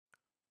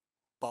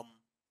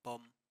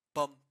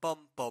Bum bum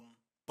bum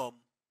bum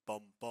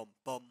bum bum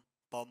bum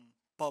bum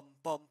bum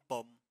bum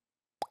bum.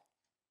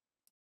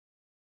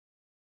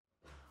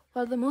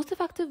 While the most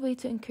effective way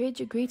to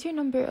encourage a greater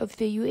number of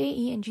the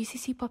UAE and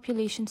GCC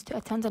populations to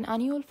attend an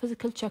annual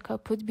physical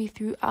checkup would be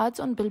through ads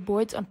on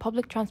billboards on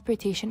public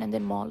transportation and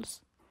in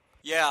malls.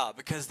 Yeah,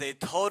 because they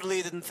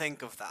totally didn't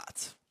think of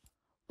that.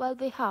 Well,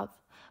 they have,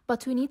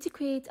 but we need to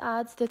create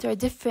ads that are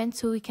different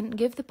so we can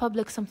give the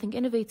public something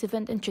innovative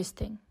and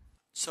interesting.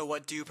 So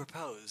what do you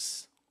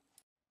propose?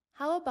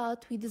 How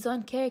about we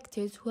design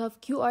characters who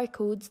have QR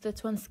codes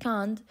that, when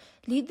scanned,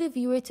 lead the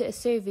viewer to a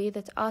survey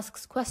that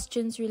asks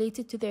questions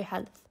related to their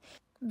health,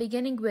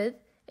 beginning with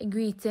a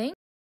greeting,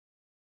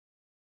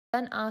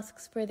 then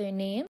asks for their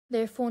name,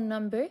 their phone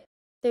number,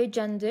 their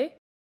gender,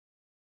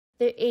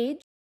 their age,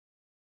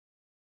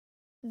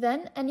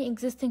 then any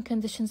existing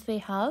conditions they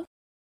have,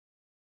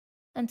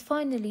 and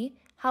finally,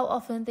 how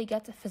often they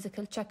get a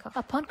physical checkup.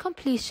 Upon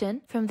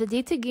completion, from the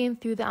data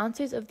gained through the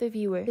answers of the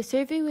viewer, the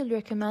survey will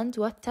recommend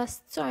what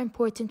tests are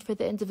important for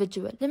the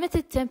individual.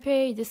 Limited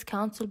temporary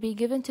discounts will be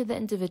given to the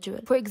individual.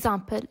 For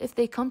example, if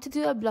they come to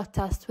do a blood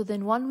test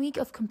within 1 week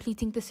of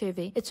completing the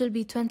survey, it will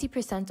be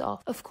 20%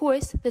 off. Of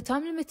course, the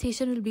time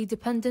limitation will be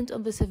dependent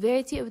on the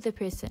severity of the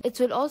person. It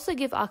will also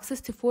give access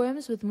to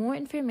forums with more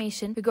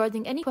information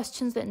regarding any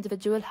questions the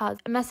individual has.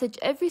 A message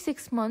every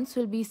 6 months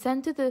will be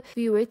sent to the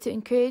viewer to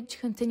encourage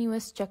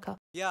continuous checkup.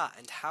 Yeah,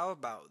 and how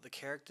about the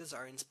characters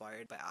are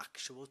inspired by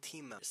actual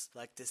team members,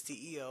 like the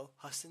CEO,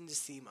 Hassan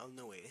Jassim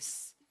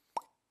Al-Nawais,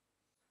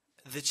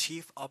 the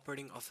Chief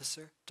Operating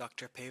Officer,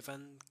 Dr.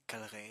 Peyvan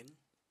Kalrain,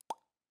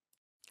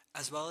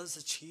 as well as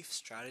the Chief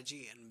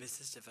Strategy and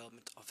Business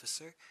Development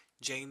Officer,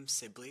 James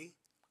Sibley,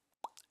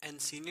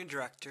 and Senior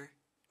Director,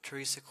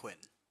 Teresa Quinn.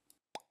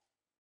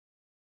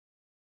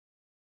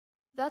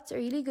 That's a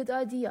really good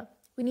idea.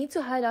 We need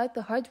to highlight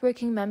the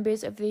hardworking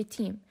members of their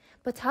team.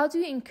 But how do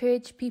you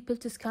encourage people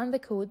to scan the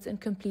codes and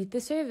complete the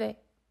survey?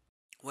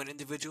 When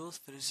individuals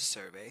finish the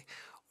survey,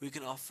 we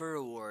can offer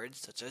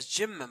rewards such as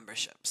gym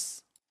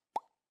memberships,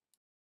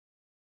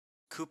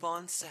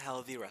 coupons to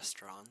healthy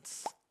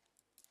restaurants,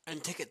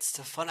 and tickets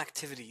to fun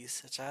activities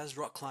such as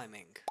rock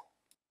climbing.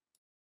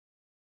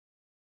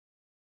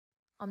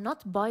 I'm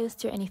not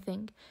biased or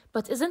anything,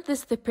 but isn't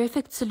this the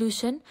perfect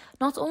solution?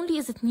 Not only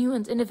is it new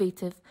and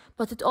innovative,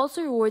 but it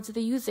also rewards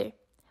the user.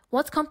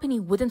 What company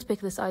wouldn't pick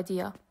this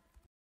idea?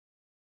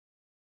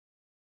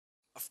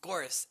 Of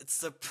course, it's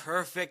the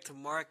perfect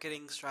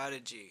marketing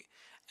strategy,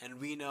 and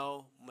we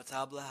know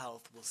Mubadala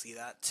Health will see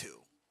that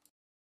too.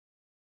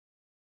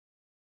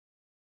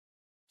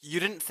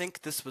 You didn't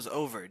think this was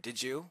over,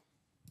 did you?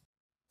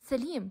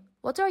 Salim,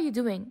 what are you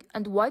doing,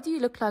 and why do you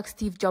look like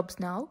Steve Jobs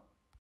now?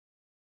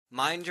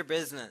 Mind your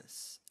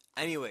business.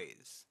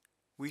 Anyways,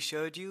 we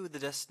showed you the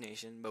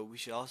destination, but we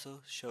should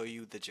also show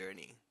you the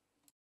journey.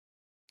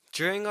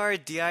 During our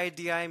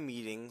DIDI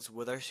meetings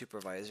with our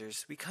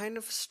supervisors, we kind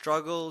of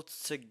struggled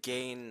to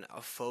gain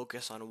a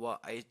focus on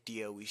what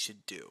idea we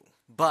should do.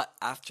 But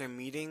after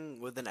meeting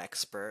with an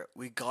expert,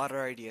 we got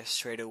our idea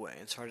straight away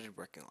and started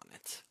working on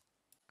it.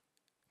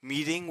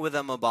 Meeting with a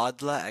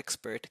Mubadala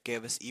expert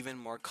gave us even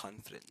more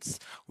confidence.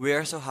 We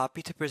are so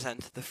happy to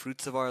present the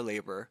fruits of our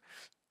labor,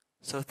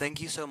 so thank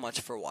you so much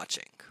for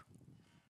watching.